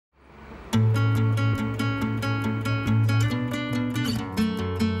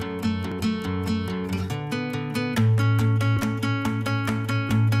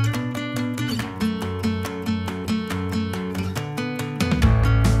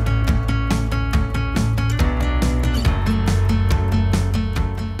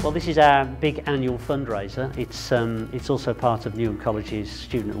Well, this is our big annual fundraiser. It's also part of Newham College's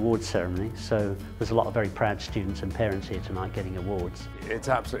Student Awards ceremony, so there's a lot of very proud students and parents here tonight getting awards. It's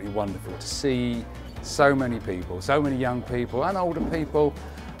absolutely wonderful to see so many people, so many young people and older people,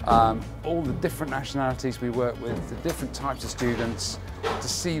 all the different nationalities we work with, the different types of students, to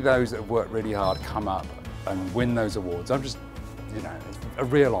see those that have worked really hard come up and win those awards. I'm just, you know, it's a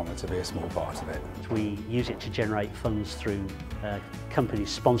real honour to be a small part of it. We use it to generate funds through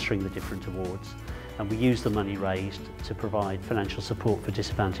companies sponsoring the different awards, and we use the money raised to provide financial support for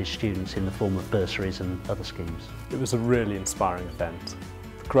disadvantaged students in the form of bursaries and other schemes. It was a really inspiring event.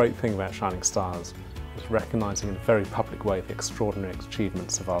 The great thing about Shining Stars was recognising in a very public way the extraordinary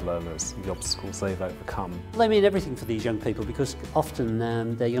achievements of our learners, the obstacles they've overcome. They mean everything for these young people, because often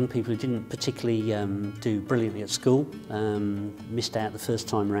they're young people who didn't particularly do brilliantly at school, missed out the first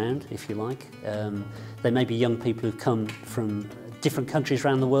time round, if you like. They may be young people who've come from different countries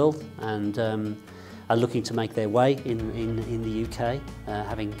around the world and are looking to make their way in the UK,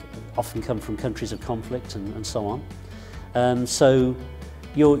 having often come from countries of conflict and so on. So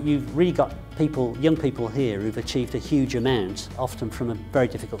you've really got young people here who've achieved a huge amount, often from a very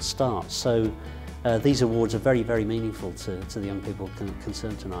difficult start. So these awards are very, very meaningful to the young people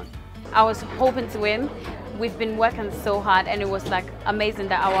concerned tonight. I was hoping to win. We've been working so hard, and it was like amazing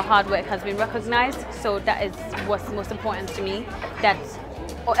that our hard work has been recognized. So that is what's most important to me, that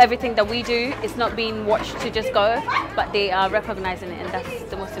everything that we do is not being watched to just go, but they are recognizing it, and that's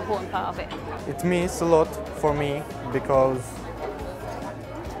the most important part of it. It means a lot for me because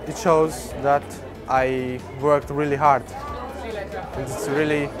it shows that I worked really hard, and it's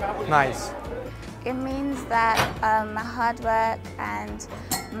really nice. It means that my hard work and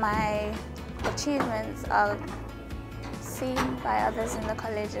my achievements are seen by others in the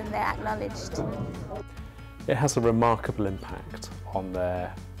college and they're acknowledged. It has a remarkable impact on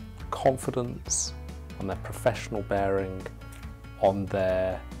their confidence, on their professional bearing, on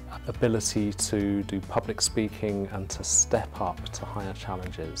their ability to do public speaking and to step up to higher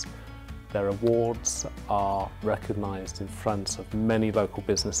challenges. Their awards are recognised in front of many local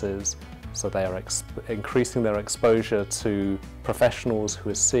businesses, so they are increasing their exposure to professionals who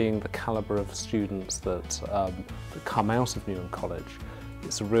are seeing the calibre of students that come out of Newham College.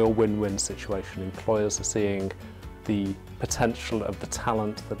 It's a real win-win situation. Employers are seeing the potential of the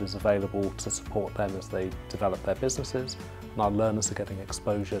talent that is available to support them as they develop their businesses, and our learners are getting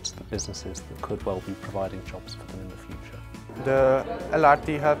exposure to the businesses that could well be providing jobs for them in the future. The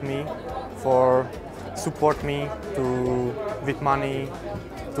LRT helped me for support me with money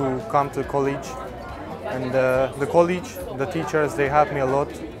to come to college, and the college, the teachers, they helped me a lot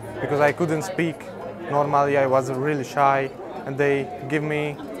because I couldn't speak. Normally I was really shy, and they give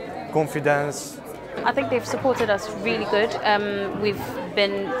me confidence. I think they've supported us really good. We've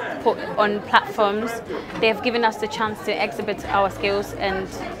been put on platforms. They've given us the chance to exhibit our skills, and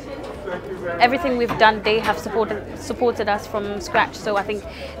everything we've done, they have supported us from scratch. So I think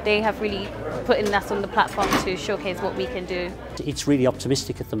they have really put us on the platform to showcase what we can do. It's really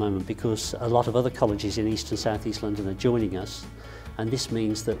optimistic at the moment because a lot of other colleges in East and South East London are joining us, and this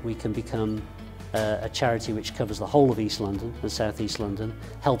means that we can become a charity which covers the whole of East London and South East London,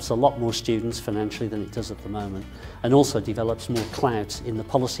 helps a lot more students financially than it does at the moment, and also develops more clout in the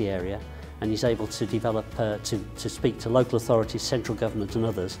policy area, and is able to develop, to speak to local authorities, central government and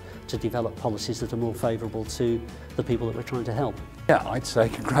others to develop policies that are more favourable to the people that we're trying to help. Yeah, I'd say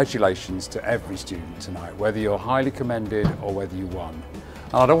congratulations to every student tonight, whether you're highly commended or whether you won.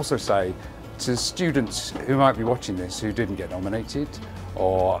 And I'd also say to students who might be watching this who didn't get nominated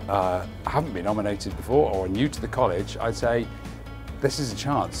or haven't been nominated before or are new to the college, I'd say this is a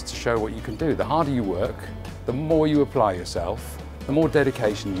chance to show what you can do. The harder you work, the more you apply yourself, the more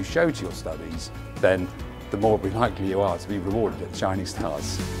dedication you show to your studies, then the more likely you are to be rewarded at Shining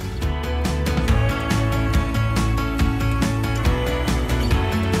Stars.